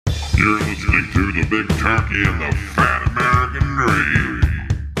You're listening to the Big Turkey and the Fat American Dream.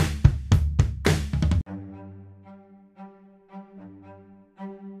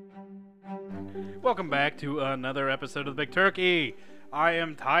 Welcome back to another episode of the Big Turkey. I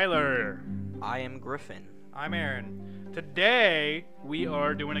am Tyler. I am Griffin. I'm Aaron. Today, we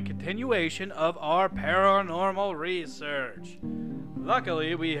are doing a continuation of our paranormal research.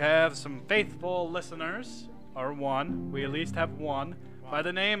 Luckily, we have some faithful listeners, or one, we at least have one, by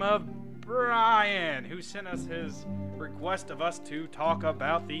the name of Brian, who sent us his request of us to talk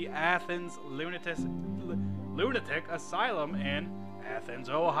about the Athens Lunatic Asylum in Athens,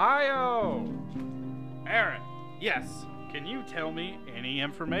 Ohio. Aaron, Yes. can you tell me any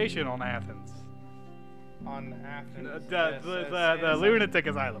information on Athens? On Athens. The lunatic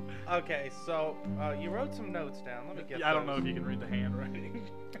asylum. Okay, so you wrote some notes down. Let me get I don't know if you can read the handwriting.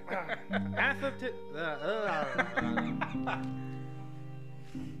 Athens.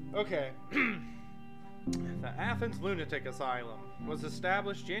 Okay. The Athens Lunatic Asylum was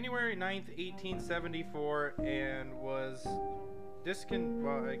established January 9th, 1874, and was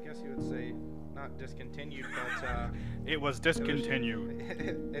well, I guess you would say not discontinued, but It was discontinued.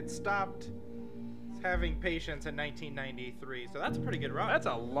 it stopped having patients in 1993, so that's a pretty good run. That's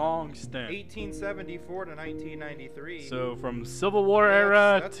a long stint. 1874 to 1993. So from Civil War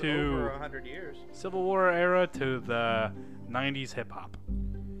era that's to over 100 years. Civil War era to the 90s hip hop.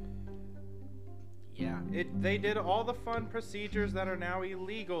 Yeah. They did all the fun procedures that are now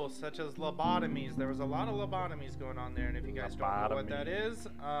illegal, such as lobotomies. There was a lot of lobotomies going on there, and if you guys don't know what that is,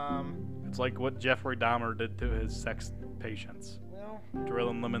 It's like what Jeffrey Dahmer did to his sex patients. well,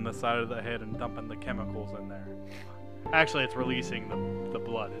 Drilling them in the side of the head and dumping the chemicals in there. Actually, it's releasing the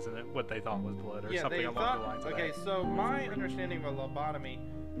blood, isn't it? What they thought was blood or yeah, something they along thought. the lines of Okay, that. so my understanding of a lobotomy,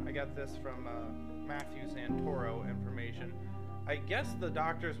 I got this from Matthew Santoro information. I guess the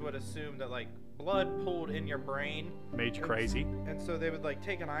doctors would assume that like blood pooled in your brain Made you crazy. and so they would like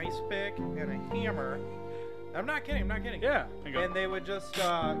take an ice pick and a hammer. I'm not kidding. Yeah. Hang on. And they would just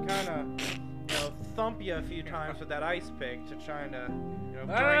kind of, thump you a few times with that ice pick to try to,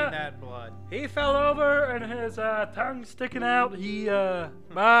 drain that blood. He fell over and his tongue sticking out. He's all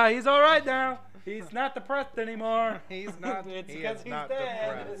right now. He's not depressed anymore. He's not. It's he 'cause is he's not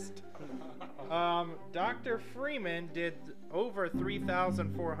dead. depressed. Dr. Freeman did over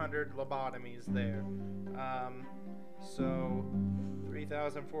 3,400 lobotomies there. So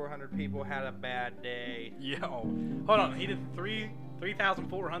 3,400 people had a bad day. Yo, hold on. He did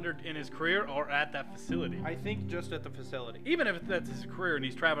 3,400 in his career or at that facility. I think just at the facility. Even if that's his career and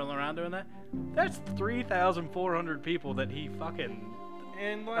he's traveling around doing that, that's 3,400 people that he fucking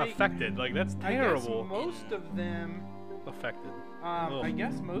And like affected. Like that's I terrible. guess most of them. Affected. I Ugh.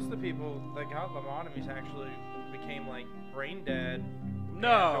 guess most of the people that got lobotomies actually became like brain dead.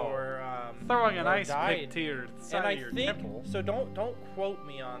 No. Or Throwing an or ice died. pick to your And side I of your think temple. so. Don't quote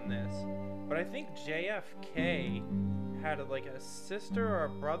me on this, but I think JFK had a sister or a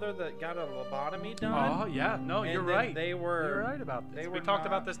brother that got a lobotomy done. Oh yeah, no, And you're then right. they were- You're right about this. they We were talked not-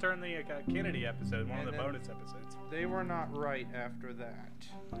 about this during the Kennedy episode, one of And the then- bonus episodes. They were not right after that.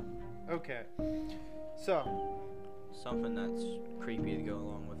 Okay, so Something that's creepy to go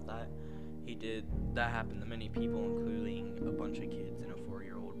along with that. That happened to many people, including a bunch of kids and a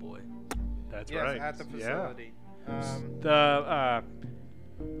 4-year-old boy. That's yes, right. at the facility.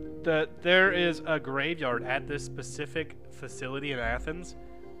 There is a graveyard at this specific facility in Athens.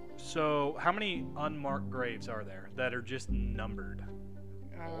 So how many unmarked graves are there that are just numbered?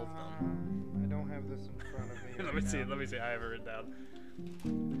 All of I don't have this in front of me. Let right me see. now. Let me see. I have it written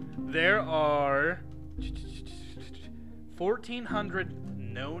down. There are 1,400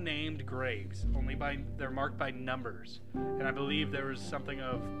 no-named graves. They're marked by numbers, and I believe there was something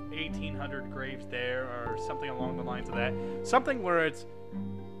of 1,800 graves there, or something along the lines of that. Something where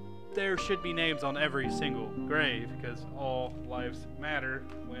there should be names on every single grave, because all lives matter.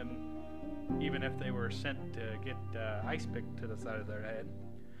 Even if they were sent to get ice picked to the side of their head.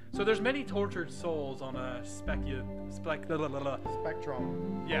 So there's many tortured souls on a spectrum.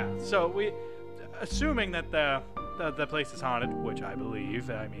 Yeah. So assuming that the place is haunted, which I believe.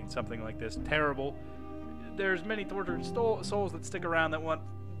 I mean, something like this terrible. There's many tortured souls that stick around that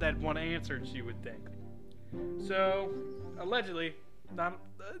want answers. You would think. So allegedly,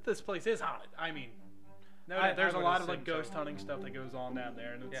 this place is haunted. I mean. There's a would lot of assume ghost so. hunting stuff that goes on down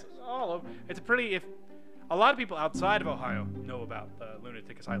there, and it's Yes. all over. It's a lot of people outside of Ohio know about the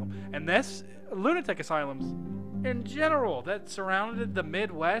lunatic asylum, and this lunatic asylums in general that surrounded the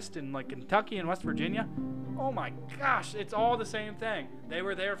Midwest and like Kentucky and West Virginia. Oh my gosh, it's all the same thing. They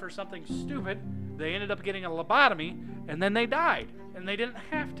were there for something stupid. They ended up getting a lobotomy, and then they died. and they didn't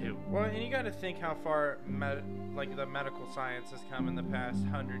have to. Well, and you got to think how far the medical science has come in the past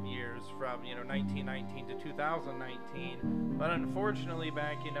 100 years, from 1919 to 2019. But unfortunately,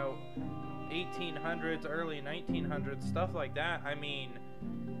 back 1800s, early 1900s, stuff like that. I mean,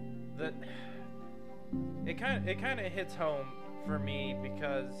 it kind of hits home for me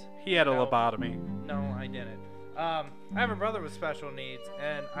because He had a lobotomy. no, I didn't. I have a brother with special needs,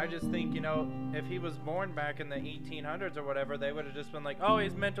 and I just think, if he was born back in the 1800s or whatever, they would have just been like, oh,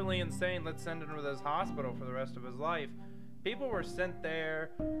 he's mentally insane, let's send him to this hospital for the rest of his life. People were sent there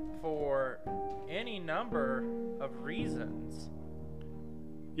for any number of reasons.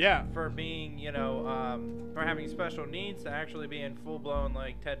 Yeah. For being, for having special needs to actually being full-blown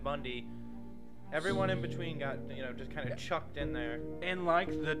like Ted Bundy. Everyone in between got, just kind of chucked in there. And like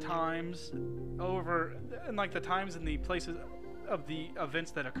the times and the places of the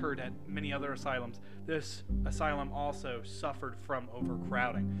events that occurred at many other asylums, this asylum also suffered from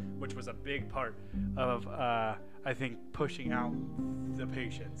overcrowding, which was a big part of, I think, pushing out the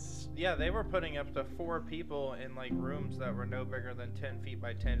patients. Yeah, they were putting up to 4 people in like rooms that were no bigger than 10 feet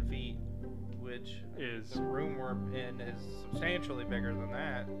by 10 feet, which Is the room we're in is substantially bigger than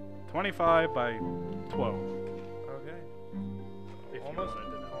that. 25 by 12. Okay. If you Almost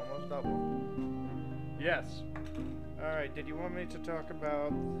wanted to know. almost double. Yes. Alright, did you want me to talk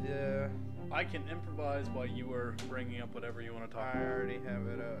about the... I can improvise while you were bringing up whatever you want to talk I about. already have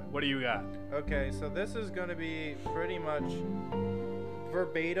it up. What do you got? Okay, so this is going to be pretty much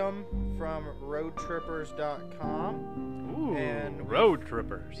verbatim from roadtrippers.com. Ooh, And road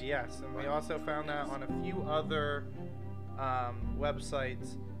trippers. Yes, and we also found that on a few other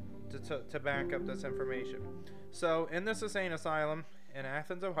websites to back up this information. So, in this insane asylum in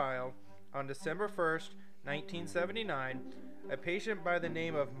Athens, Ohio, on December 1st, 1979, a patient by the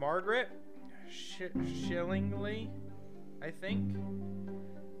name of Margaret Schillingly, I think,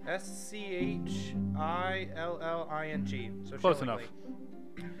 Schilling, so Close Schillingly, enough.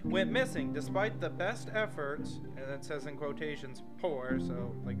 went missing despite the best efforts, and it says in quotations, poor,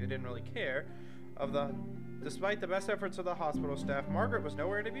 so like they didn't really care, despite the best efforts of the hospital staff, Margaret was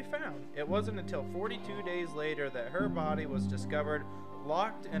nowhere to be found. It wasn't until 42 days later that her body was discovered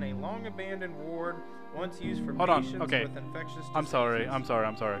locked in a long abandoned ward once used for patients with infectious diseases. I'm sorry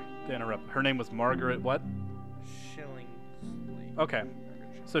to interrupt. Her name was Margaret what? Schillingsley. Okay.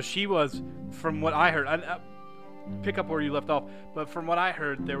 So she was, from what I heard, pick up where you left off, but from what I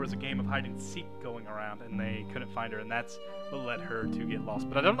heard, there was a game of hide and seek going around, and they couldn't find her, and that's what led her to get lost.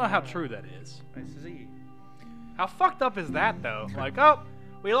 But I don't know how true that is. I see. How fucked up is that, though? Like, oh,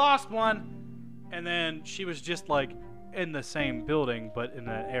 we lost one, and then she was just, like, in the same building, but in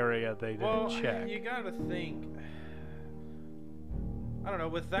an area they didn't check. You gotta think, I don't know,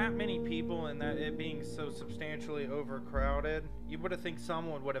 with that many people and that it being so substantially overcrowded, you would have think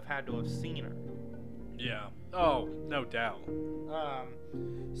someone would have had to have seen her. Yeah. Oh, no doubt.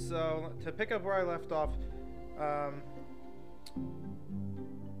 So to pick up where I left off,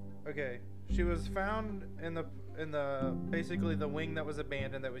 okay, she was found in the basically the wing that was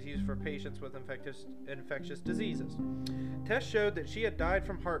abandoned that was used for patients with infectious diseases. Tests showed that she had died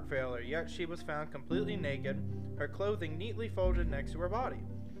from heart failure, yet she was found completely naked, her clothing neatly folded next to her body.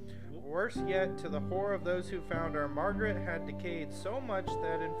 Worse yet, to the horror of those who found her, Margaret had decayed so much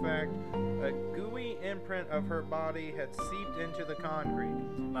that, in fact, a gooey imprint of her body had seeped into the concrete.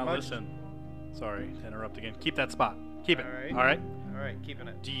 Now listen. Sorry to interrupt again. Keep that spot. Keep it. Alright. All right? Alright, keeping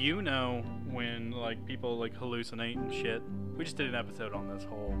it. Do you know when, like, people, like, hallucinate and shit? We just did an episode on this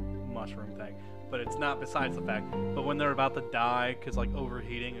whole mushroom thing. But it's not besides the fact. But when they're about to die because, like,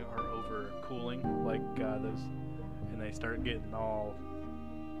 overheating or overcooling, like, those... And they start getting all...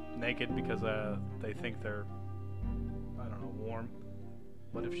 naked because they think they're, I don't know, warm.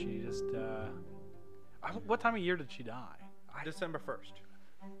 What if she just what time of year did she die? December 1st.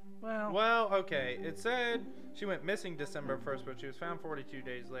 Well, Okay. It said she went missing December 1st, but she was found 42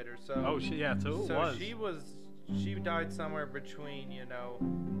 days later. So so it was. She died somewhere between,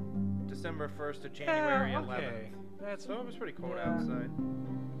 December 1st to January 11th. Okay. So it was pretty cold outside.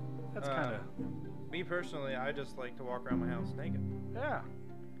 That's kind of Me personally, I just like to walk around my house naked. yeah.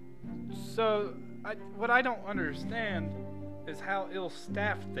 So what I don't understand is how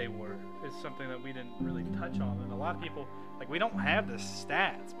ill-staffed they were. Is something that we didn't really touch on, and a lot of people, like, we don't have the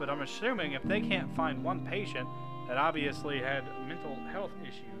stats, but I'm assuming if they can't find one patient that obviously had mental health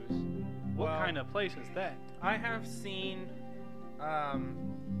issues, what kind of place is that? I have seen, I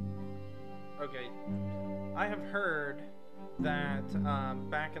have heard that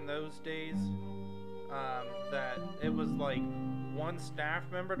back in those days, that it was like one staff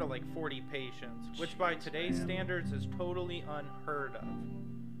member to like 40 patients, which by today's standards is totally unheard of.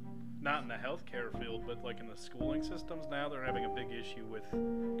 Not in the healthcare field, but like in the schooling systems now, they're having a big issue with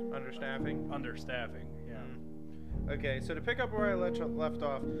understaffing. Yeah. Okay, so to pick up where I left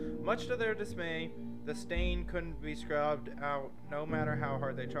off, much to their dismay, the stain couldn't be scrubbed out no matter how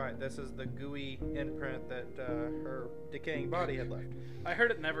hard they tried. This is the gooey imprint that her decaying body had left. I heard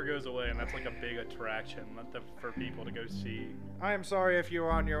it never goes away, and that's like a big attraction for people to go see. I am sorry if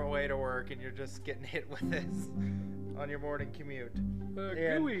you're on your way to work and you're just getting hit with this on your morning commute.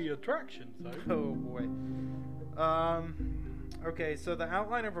 Gooey attractions. Oh boy. Okay, so the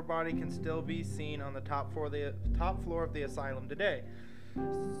outline of her body can still be seen on the top floor of the asylum today.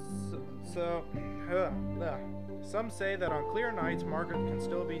 Some say that on clear nights, Margaret can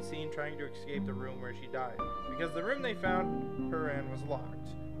still be seen trying to escape the room where she died, because the room they found her in was locked.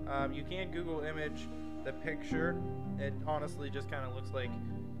 You can Google image the picture. It honestly just kind of looks like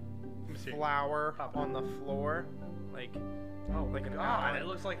flour on the floor, like like an outline. It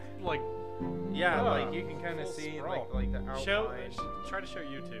looks like yeah, like you can kind of see like the outline. Try to show YouTube. Try to show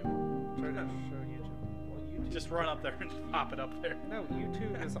YouTube. Well, YouTube. Just run up there and pop it up there. No,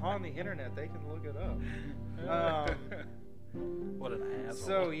 YouTube is on the internet. They can look it up. What an asshole.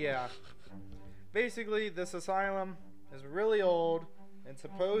 So yeah, basically this asylum is really old and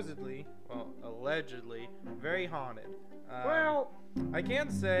supposedly, well, allegedly, very haunted. Well, I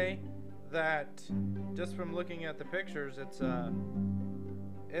can say that just from looking at the pictures, it's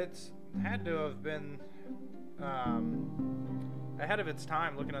had to have been ahead of its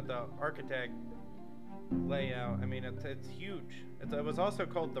time. Looking at the architect layout, I mean it's huge. It was also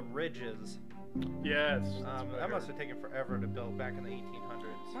called the Ridges. yes. That must have taken forever to build back in the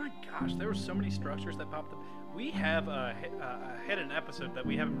 1800s. My gosh, there were so many structures that popped up. We have a hidden episode that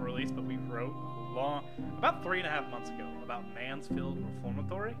we haven't released, but we wrote about 3.5 months ago about Mansfield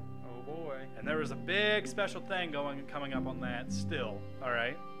Reformatory. Oh boy. And there was a big special thing coming up on that still. All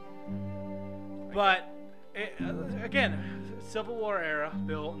right. But again, Civil War era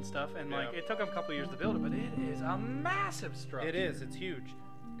built and stuff, and like it took them a couple years to build it, but it is a massive structure. It is. It's huge.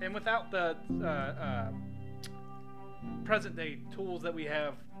 And without the present day tools that we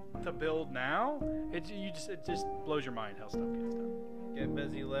have to build now, it just blows your mind how stuff gets done. Get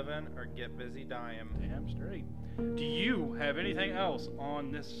busy living or get busy dying. Damn straight. Do you have anything else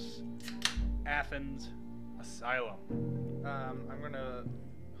on this Athens asylum? I'm gonna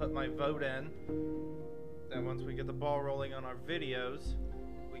put my vote in. Then once we get the ball rolling on our videos,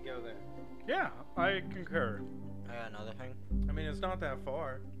 we go there. Yeah, I concur. I got another thing. I mean, it's not that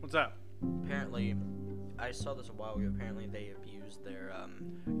far. What's that? Apparently, I saw this a while ago. Apparently, they abused their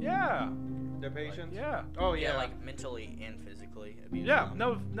Yeah. Their patients? Yeah. Oh yeah. like mentally and physically abused. Yeah.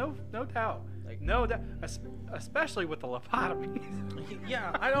 them. No doubt. Like, No doubt. Especially with the lobotomies.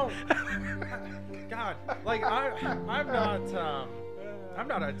 Yeah, I don't. God, like I'm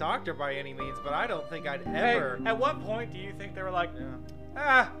not a doctor by any means, but I don't think I'd ever. Hey, at what point do you think they were like,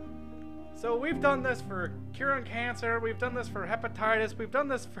 Yeah. so we've done this for curing cancer, we've done this for hepatitis, we've done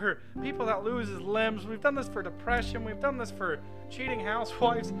this for people that lose limbs, we've done this for depression, we've done this for cheating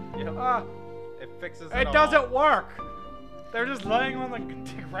housewives. It fixes It all. doesn't work. They're just laying on the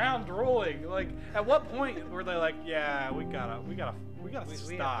ground drooling. Like, at what point were they like, yeah, we gotta We stop?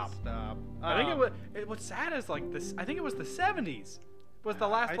 have to stop. I think what's sad is like this. I think it was the 70s. Was the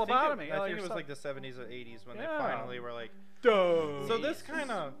last lobotomy? I think it was like the 70s or 80s when they finally were like. Duh. So this kind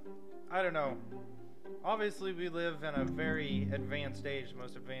of, I don't know. Obviously, we live in a very advanced age, the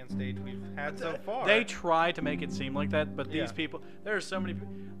most advanced age we've had so far. They try to make it seem like that, but these people, there are so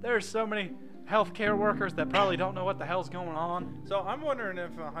many healthcare workers that probably don't know what the hell's going on. So I'm wondering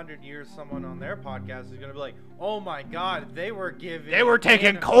if in 100 years, someone on their podcast is going to be like, "Oh my God, they were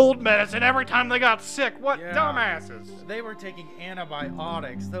taking cold medicine every time they got sick. What dumbasses!" They were taking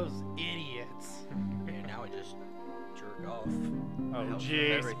antibiotics. Those idiots." And now I just jerk off. Oh, Helps with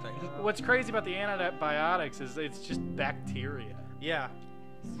jeez. everything. What's crazy about the antibiotics is it's just bacteria. Yeah.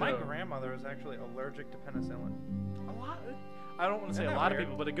 My So- grandmother is actually allergic to penicillin. A lot. I don't want to say Isn't a that lot weird? of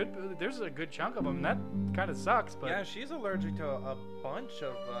people, but there's a good chunk of them. That kind of sucks. But Yeah, she's allergic to a bunch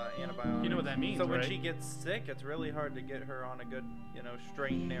of antibiotics. You know what that means, So when right? she gets sick, it's really hard to get her on a good,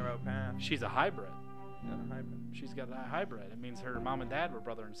 straight and narrow path. she's a hybrid. Yeah, hybrid. She's got a hybrid. It means her mom and dad were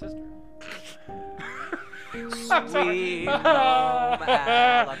brother and sister. Sweet home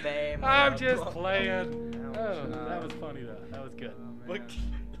Alabama. I'm just playing. Oh, Ouch. that was funny though. That was good. Oh, man.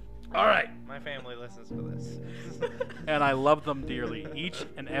 All right. My family listens to this. And I love them dearly, each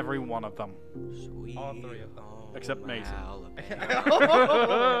and every one of them. Sweet All three of them. home Except Mason. Alabama.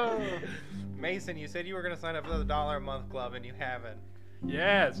 Mason, you said you were going to sign up for the $1 a month club, and you haven't.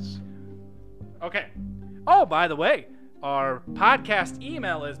 Yes. Okay. Oh, by the way, our podcast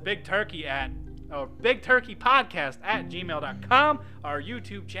email is bigturkeypodcast@gmail.com. Our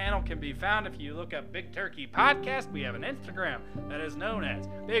YouTube channel can be found if you look up Big Turkey Podcast. We have an Instagram that is known as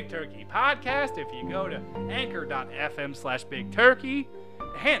Big Turkey Podcast. If you go to anchor.fm/Big Turkey,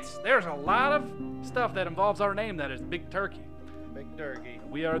 hence, there's a lot of stuff that involves our name that is Big Turkey. Big Turkey.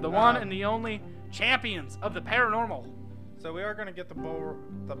 We are the one and the only champions of the paranormal. So we are going to get the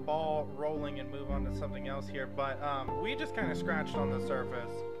ball rolling and move on to something else here, but we just kind of scratched on the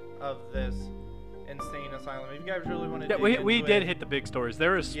surface of this insane asylum. If you guys really want to dig we into did it, hit the big stories.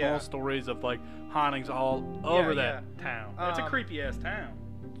 There is small Yeah. stories of like hauntings all over that town. It's a Um, creepy ass town.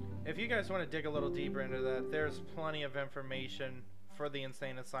 if you guys want to dig a little deeper into that, there's plenty of information for the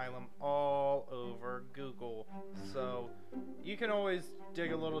insane asylum all over Google. So you can always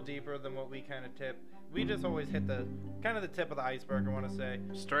dig a little deeper than what we kind of tip. We just always hit the kind of the tip of the iceberg, I want to say.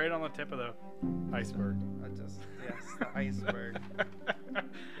 Straight on the tip of the iceberg. Yes, the iceberg.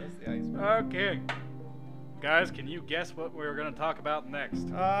 That's the iceberg. Okay. Guys, can you guess what we're going to talk about next?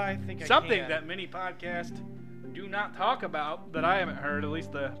 I think Something I can. that many podcasts do not talk about that I haven't heard, at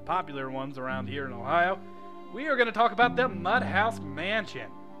least the popular ones around here in Ohio. We are going to talk about the Mud House Mansion.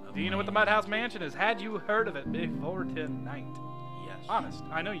 Do you know what the Mud House Mansion is? Had you heard of it before tonight? Yes. Honest,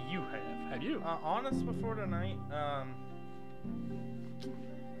 I know you have. Have you? Honest before tonight,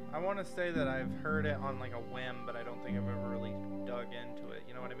 I want to say that I've heard it on like a whim, but I don't think I've ever really dug into it.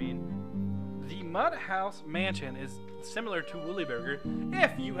 You know what I mean? The Mud House Mansion is similar to Woolly Burger.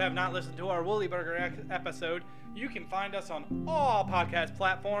 If you have not listened to our Woolly Burger episode, you can find us on all podcast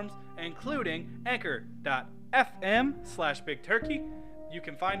platforms, including anchor.fm/Big Turkey. You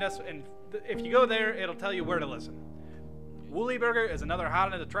can find us, and if you go there, it'll tell you where to listen. Woolly Burger is another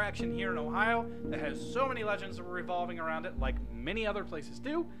haunted attraction here in Ohio that has so many legends revolving around it, like many other places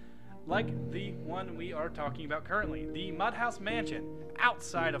do, like the one we are talking about currently. The Mud House Mansion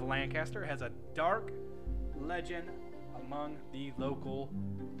outside of Lancaster has a dark legend among the locals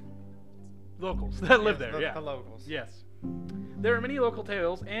that live there. The locals. Yes. There are many local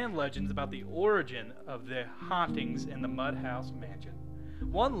tales and legends about the origin of the hauntings in the Mud House Mansion.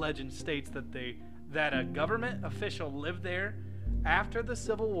 One legend states that a government official lived there after the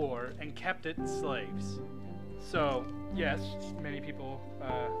Civil War and kept its slaves. So, yes, many people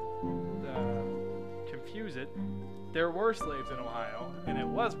confuse it. There were slaves in Ohio, and it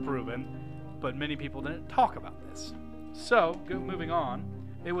was proven, but many people didn't talk about this. So, moving on,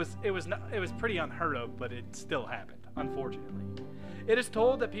 it was pretty unheard of, but it still happened, unfortunately. It is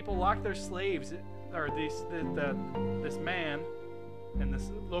told that people locked their slaves, or this man and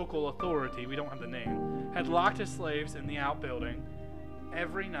this local authority, we don't have the name, had locked his slaves in the outbuilding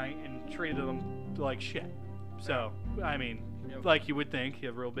every night and treated them like shit. So, I mean, like you would think, you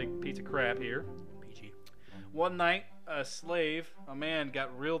have a real big piece of crap here. PG. One night, a man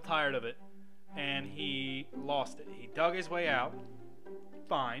got real tired of it, and he lost it. He dug his way out.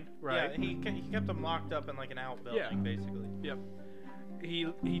 Fine, right? Yeah, he kept them locked up in like an outbuilding, basically. Yep.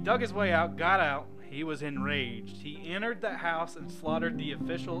 He dug his way out, got out. He was enraged. He entered the house and slaughtered the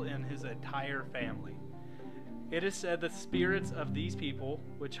official and his entire family. It is said that spirits of these people,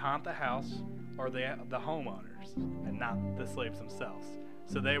 which haunt the house, are the homeowners and not the slaves themselves.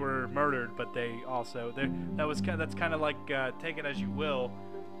 So they were murdered, but they also that's kind of like take it as you will.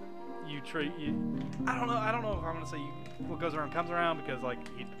 I don't know if I'm gonna say what goes around comes around, because like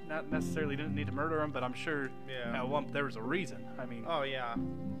he not necessarily didn't need to murder him, but I'm sure there was a reason. I mean. Oh yeah,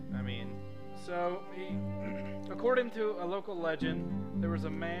 I mean. So, according to a local legend, there was a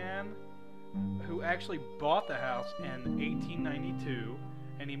man who actually bought the house in 1892,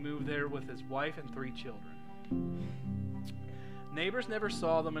 and he moved there with his wife and 3 children. Neighbors never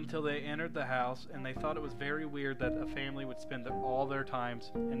saw them until they entered the house, and they thought it was very weird that a family would spend all their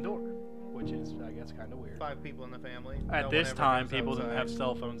times indoor, which is, I guess, kind of weird. 5 people in the family. At No this one ever time, goes people didn't have outside.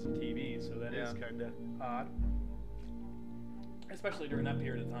 cell phones and TVs, so that is Yeah. kind of odd. Especially during that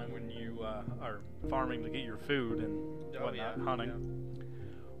period of time when you are farming to get your food and whatnot, hunting. Yeah.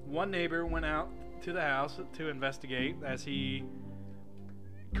 One neighbor went out to the house to investigate as he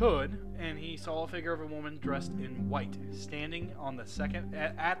could, and he saw a figure of a woman dressed in white standing on the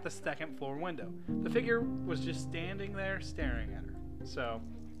at the second floor window. The figure was just standing there staring at her. So,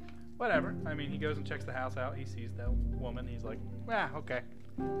 whatever. I mean, he goes and checks the house out. He sees that woman. He's like, okay.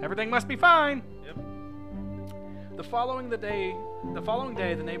 Everything must be fine. Yep. The following day,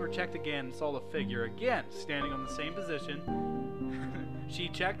 the neighbor checked again and saw the figure again standing on the same position. She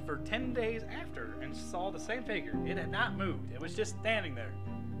checked for 10 days after and saw the same figure. It had not moved. It was just standing there.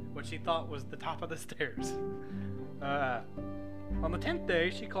 what she thought was the top of the stairs. On the 10th day,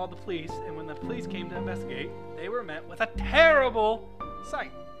 she called the police, and when the police came to investigate, they were met with a terrible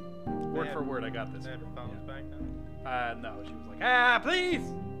sight. Word for word, I got this. They had her phones back then. No, she was like, please!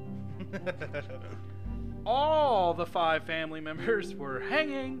 All the 5 family members were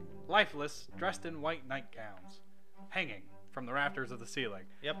hanging, lifeless, dressed in white nightgowns. Hanging from the rafters of the ceiling.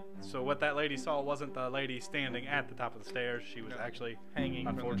 Yep. So what that lady saw wasn't the lady standing at the top of the stairs. She was actually Hanging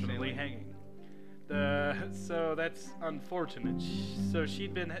from the unfortunately, ceiling. hanging. So that's unfortunate. So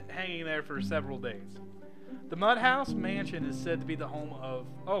she'd been hanging there for several days. The Mudhouse Mansion is said to be the home of...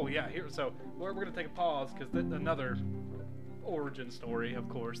 Oh, yeah, here. So we're going to take a pause because another origin story, of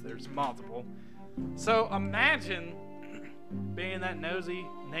course. There's multiple. So imagine being that nosy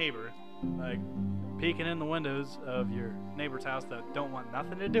neighbor, like peeking in the windows of your neighbor's house that don't want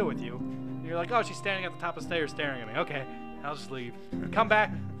nothing to do with you. And you're like, oh, she's standing at the top of the stairs staring at me. Okay, I'll just leave. Come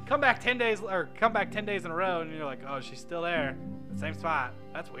back 10 days in a row, and you're like, oh, she's still there, the same spot.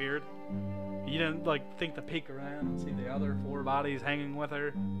 That's weird. You didn't like think to peek around and see the other 4 bodies hanging with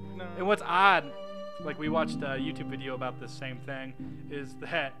her. No. And what's odd, like we watched a YouTube video about this same thing, is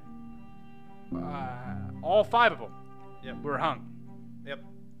that all 5 of them Yep. were hung. Yep.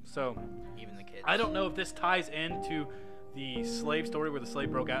 So Even the kids. I don't know if this ties into the slave story where the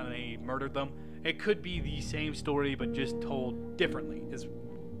slave broke out and they murdered them. It could be the same story but just told differently.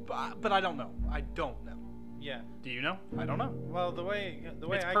 But I don't know. I don't know. Yeah. Do you know? I don't know. Well, the way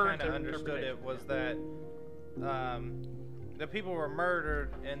It's I per kind of understood it interpretation. was that the people were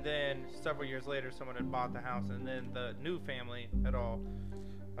murdered, and then several years later, someone had bought the house, and then the new family had all,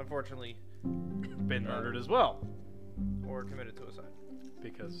 unfortunately, Been murdered as well or committed suicide,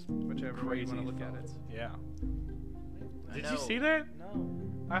 because whichever way you crazy want to look at it. thoughts. Yeah. I Did you know. see that? No.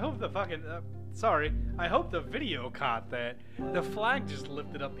 I hope the fucking sorry. I hope the video caught that. The flag just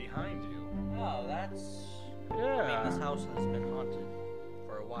lifted up behind you. Oh, that's. Yeah. I mean, this house has been haunted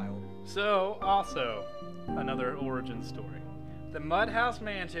for a while. So, also, another origin story. The Mudhouse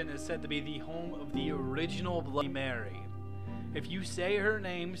Mansion is said to be the home of the original Bloody Mary. If you say her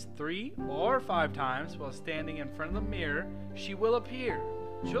names 3 or 5 times while standing in front of the mirror, she will appear.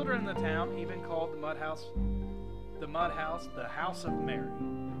 Children in the town even called the Mudhouse the House of Mary.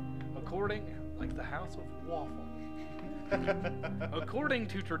 According, like the House of Waffle. According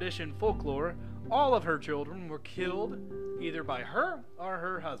to tradition folklore, all of her children were killed either by her or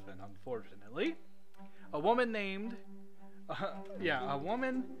her husband, unfortunately. A woman named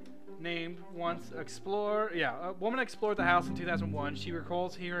explored the house in 2001. She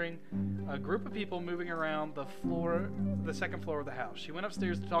recalls hearing a group of people moving around the second floor of the house. She went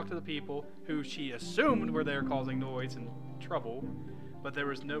upstairs to talk to the people who she assumed were there causing noise and trouble, but there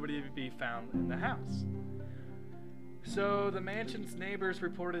was nobody to be found in the house. So the mansion's neighbors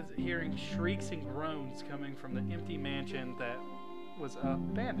reported hearing shrieks and groans coming from the empty mansion that was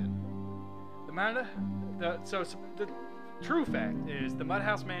abandoned. The true fact is the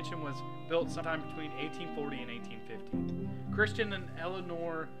Mudhouse Mansion was built sometime between 1840 and 1850. Christian and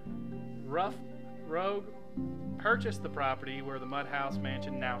Eleanor Rogue purchased the property where the Mudhouse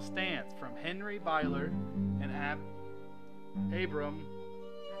Mansion now stands from Henry Byler and Abram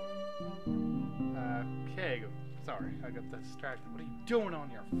Keg. Sorry, I got distracted. What are you doing on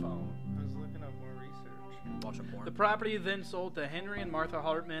your phone? I was looking up more research. Watching porn. The property then sold to Henry and Martha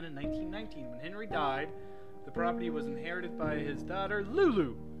Hartman in 1919. When Henry died, the property was inherited by his daughter,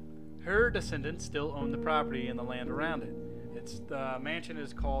 Lulu. Her descendants still own the property and the land around it. The mansion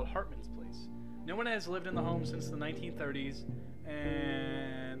is called Hartman's Place. No one has lived in the home since the 1930s,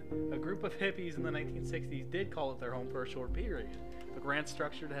 and a group of hippies in the 1960s did call it their home for a short period. The grand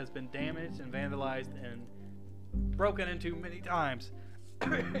structure has been damaged and vandalized and broken into many times.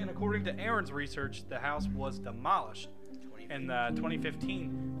 And according to Aaron's research, the house was demolished in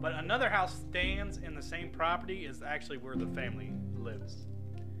 2015, but another house stands in the same property is actually where the family lives.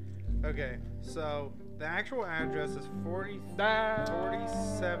 Okay, so the actual address is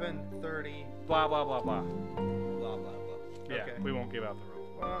 4730. Blah blah blah blah. Blah, blah, blah. Yeah, Okay. we won't give out the room.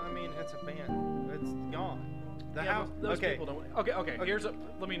 Well, I mean, it's abandoned. It's gone. The Yeah, house. but those Okay. people don't. Okay.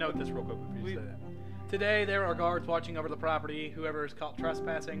 Let me note this real quick before you We- say that. Today, there are guards watching over the property. Whoever is caught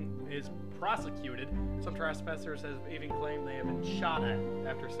trespassing is prosecuted. Some trespassers have even claimed they have been shot at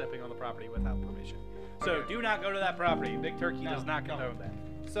after stepping on the property without permission. So Okay. do not go to that property. Big Turkey No, does not don't. condone that.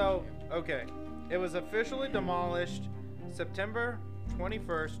 So, okay. It was officially demolished September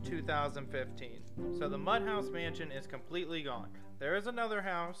 21st, 2015. So the Mudhouse Mansion is completely gone. There is another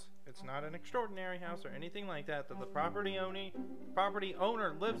house. It's not an extraordinary house or anything like that the property owner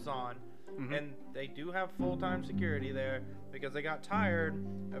lives on, and they do have full-time security there because they got tired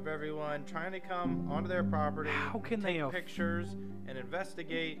of everyone trying to come onto their property, How can they take pictures, and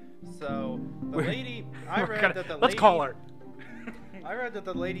investigate. So the lady, Let's call her. I read that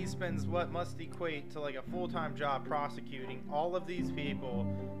the lady spends what must equate to like a full-time job prosecuting all of these people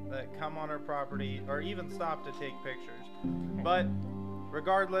that come on her property or even stop to take pictures. But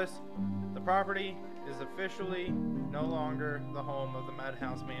regardless, the property is officially no longer the home of the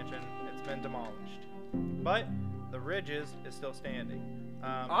Madhouse Mansion. It's been demolished. But the Ridges is still standing.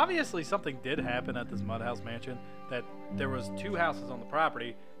 Obviously, something did happen at this Mudhouse Mansion. That there was 2 houses on the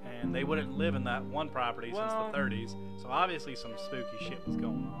property, and they wouldn't live in that one property since the 30s. So obviously, some spooky shit was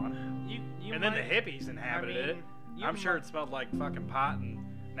going on. And then the hippies inhabited it. I'm sure it smelled like fucking pot and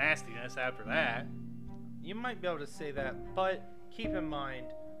nastiness after that. You might be able to say that, but keep in mind,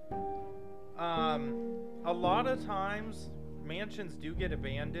 a lot of times mansions do get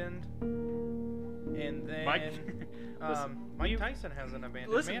abandoned, and then Mike Tyson has an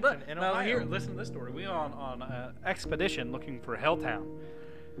abandoned mansion in Ohio. Listen to this story. We were on an expedition looking for Helltown.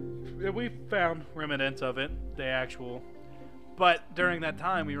 We found remnants of it, the actual. But during that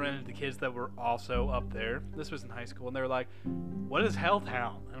time, we ran into kids that were also up there. This was in high school, and they were like, "What is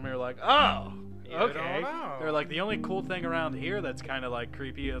Helltown?" And we were like, "Oh, okay." They're like, "The only cool thing around here that's kind of like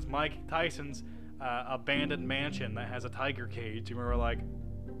creepy is Mike Tyson's abandoned mansion that has a tiger cage." And we were like,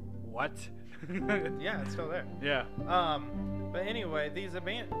 "What?" Yeah, it's still there. Yeah. But anyway, these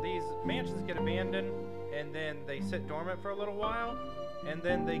mansions get abandoned, and then they sit dormant for a little while, and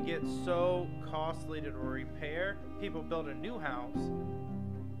then they get so costly to repair, people build a new house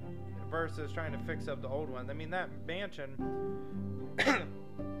versus trying to fix up the old one. I mean, that mansion,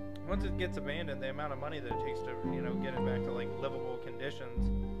 once it gets abandoned, the amount of money that it takes to, get it back to like livable conditions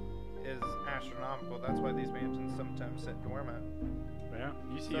is astronomical. That's why these mansions sometimes sit dormant. Yeah,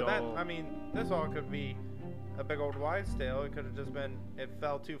 you see So that, this all could be a big old wives' tale. It could have just been it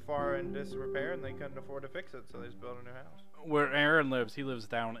fell too far in disrepair and they couldn't afford to fix it, so they just built a new house. Where Aaron lives, he lives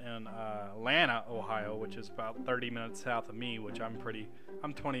down in Atlanta, Ohio, which is about 30 minutes south of me, which I'm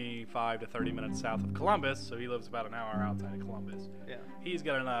 25 to 30 minutes south of Columbus, so he lives about an hour outside of Columbus. Yeah. He's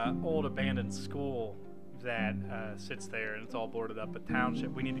got an old abandoned school that sits there, and it's all boarded up. But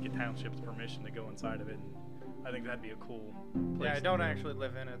township, we need to get township's permission to go inside of it. And I think that'd be a cool place. Yeah, I don't actually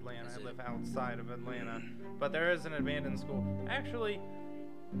live in Atlanta. I live outside of Atlanta. But there is an abandoned school. Actually,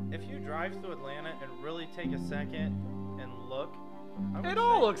 if you drive through Atlanta and really take a second and look, it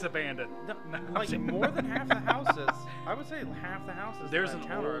all looks abandoned. Like more than half the houses. I would say half the houses. There's in an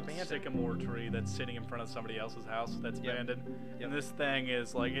town are old abandoned. sycamore tree that's sitting in front of somebody else's house that's abandoned. Yep. And this thing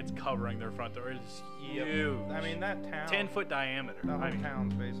is like, it's covering their front door. It's huge. I mean, that town. 10-foot diameter. The whole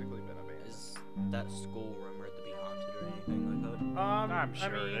town's basically been abandoned. Is that school rumored to be haunted or anything like that? I'm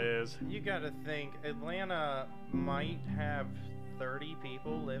sure it is. You gotta think, Atlanta might have 30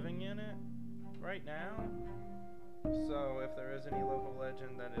 people living in it right now. So if there is any local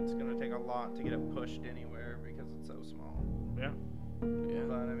legend, then it's gonna take a lot to get it pushed anywhere because it's so small. Yeah. Yeah.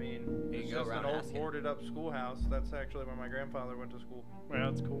 But I mean, You it's can go just an around old asking. boarded up schoolhouse. That's actually where my grandfather went to school.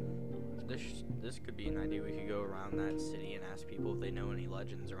 Well, that's cool. This could be an idea. We could go around that city and ask people if they know any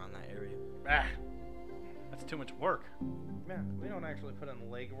legends around that area. That's too much work. Man, we don't actually put in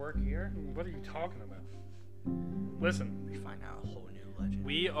legwork here. What are you talking about? Listen, We find out a whole new legend.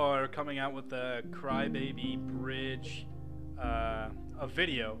 we are coming out with the Crybaby Bridge, a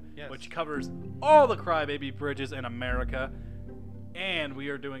video, Yes. which covers all the Crybaby bridges in America. And we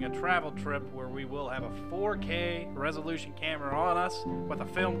are doing a travel trip where we will have a 4K resolution camera on us with a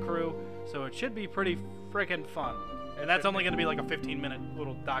film crew. So it should be pretty freaking fun. And that's only going to be like a 15-minute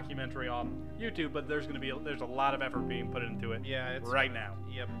little documentary on YouTube, but there's a lot of effort being put into it Yeah, it's right now.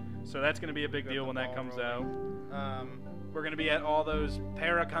 Yep. So that's going to be a big Got deal the when that ball comes rolling. out. We're going to be at all those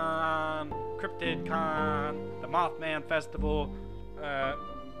Paracon, CryptidCon, the Mothman Festival.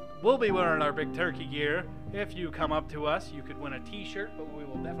 We'll be wearing our big turkey gear. If you come up to us, you could win a t-shirt, but we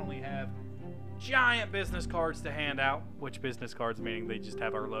will definitely have giant business cards to hand out. Which business cards, meaning they just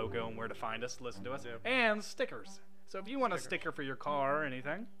have our logo and where to find us, listen to us, and stickers. So if you want a sticker for your car or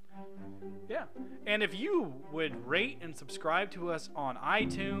anything, yeah. And if you would rate and subscribe to us on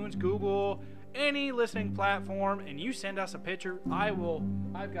iTunes, Google, any listening platform, and you send us a picture,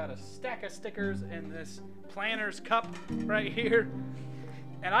 I've got a stack of stickers in this planner's cup right here,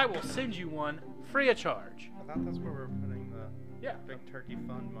 and I will send you one free of charge. I thought that's where we're putting the big turkey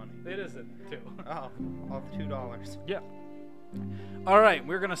fund money. It isn't, too. Oh, off $2. Yeah. All right,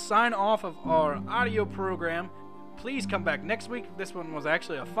 we're going to sign off of our audio program. Please come back next week. This one was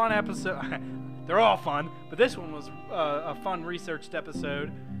actually a fun episode. They're all fun, but this one was a fun researched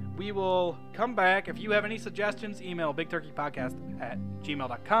episode. we will come back. If you have any suggestions, email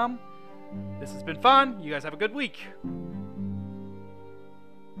bigturkeypodcast@gmail.com. This has been fun. You guys have a good week.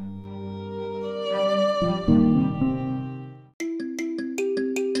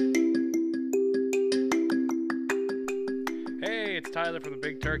 Hey, it's Tyler from the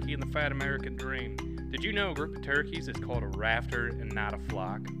Big Turkey and the Fat American Dream. Did you know a group of turkeys is called a rafter and not a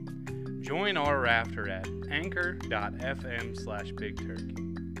flock? Join our rafter at anchor.fm/bigturkey.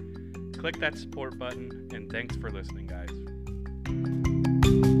 Click that support button, and thanks for listening, guys.